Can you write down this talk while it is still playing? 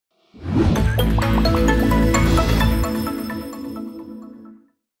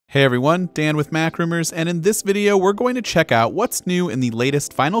Hey everyone, Dan with Mac Rumors, and in this video we're going to check out what's new in the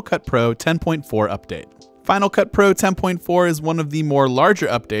latest Final Cut Pro 10.4 update. Final Cut Pro 10.4 is one of the more larger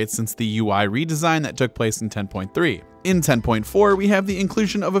updates since the UI redesign that took place in 10.3. In 10.4, we have the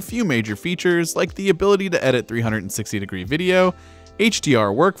inclusion of a few major features like the ability to edit 360-degree video,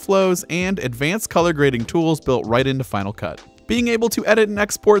 HDR Workflows, and advanced color grading tools built right into Final Cut. Being able to edit and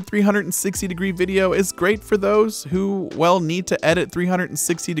export 360-degree video is great for those who, well, need to edit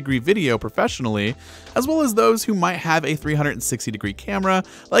 360-degree video professionally, as well as those who might have a 360-degree camera,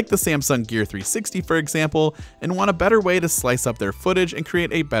 like the Samsung Gear 360 for example, and want a better way to slice up their footage and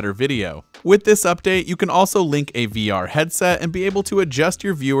create a better video. With this update, you can also link a VR headset and be able to adjust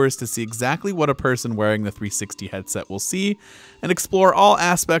your viewers to see exactly what a person wearing the 360 headset will see, and explore all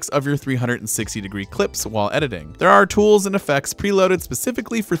aspects of your 360-degree clips while editing. There are tools and effects preloaded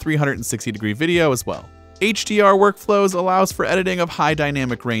specifically for 360-degree video as well. HDR Workflows allows for editing of high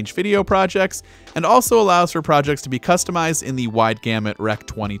dynamic range video projects, and also allows for projects to be customized in the wide gamut Rec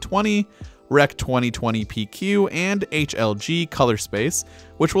 2020, Rec 2020 PQ, and HLG color space,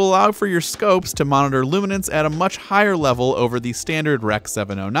 which will allow for your scopes to monitor luminance at a much higher level over the standard Rec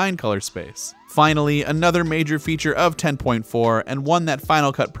 709 color space. Finally, another major feature of 10.4, and one that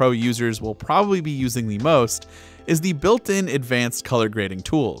Final Cut Pro users will probably be using the most, is the built-in advanced color grading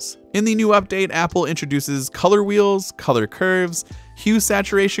tools. In the new update, Apple introduces color wheels, color curves, hue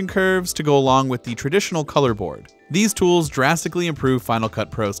saturation curves to go along with the traditional color board. These tools drastically improve Final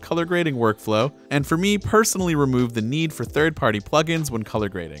Cut Pro's color grading workflow, and for me personally remove the need for third-party plugins when color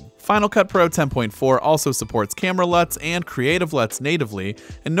grading. Final Cut Pro 10.4 also supports camera LUTs and creative LUTs natively,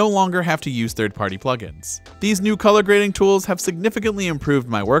 and no longer have to use third-party plugins. These new color grading tools have significantly improved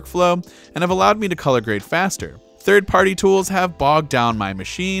my workflow, and have allowed me to color grade faster. Third-party tools have bogged down my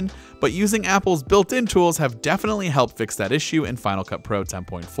machine, but using Apple's built-in tools have definitely helped fix that issue in Final Cut Pro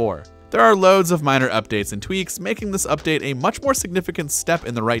 10.4. There are loads of minor updates and tweaks, making this update a much more significant step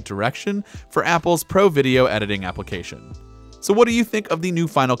in the right direction for Apple's Pro video editing application. So what do you think of the new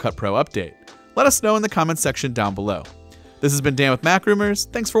Final Cut Pro update? Let us know in the comments section down below. This has been Dan with Mac Rumors,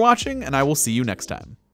 thanks for watching, and I will see you next time.